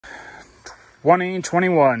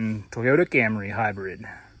2021 Toyota Camry hybrid.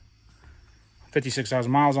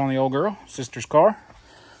 56,000 miles on the old girl, sister's car.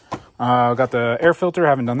 Got the air filter,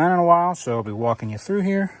 haven't done that in a while, so I'll be walking you through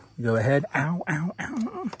here. Go ahead, ow, ow,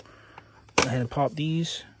 ow. Go ahead and pop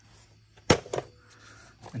these.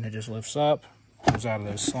 And it just lifts up, comes out of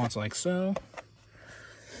those slots like so.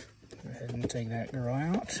 Go ahead and take that girl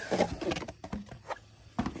out.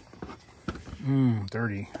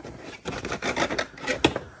 Dirty.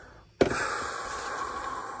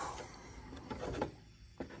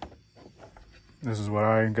 This is what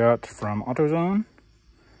I got from AutoZone.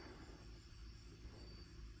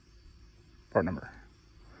 Part number.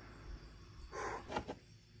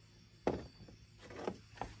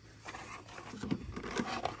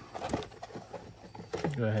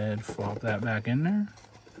 Go ahead, flop that back in there.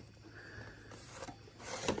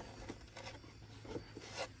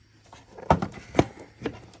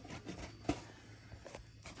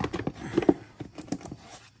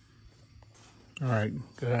 All right,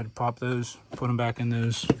 go ahead and pop those, put them back in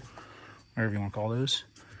those, whatever you want to call those.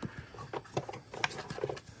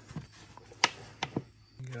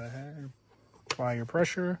 Go ahead, apply your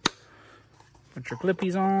pressure, put your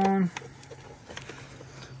clippies on.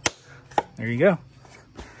 There you go.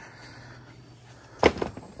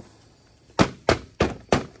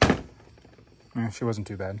 She wasn't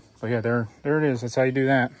too bad. But yeah, there it is. That's how you do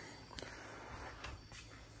that.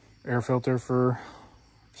 Air filter for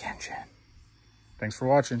the engine. Thanks for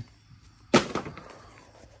watching.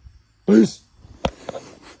 Peace.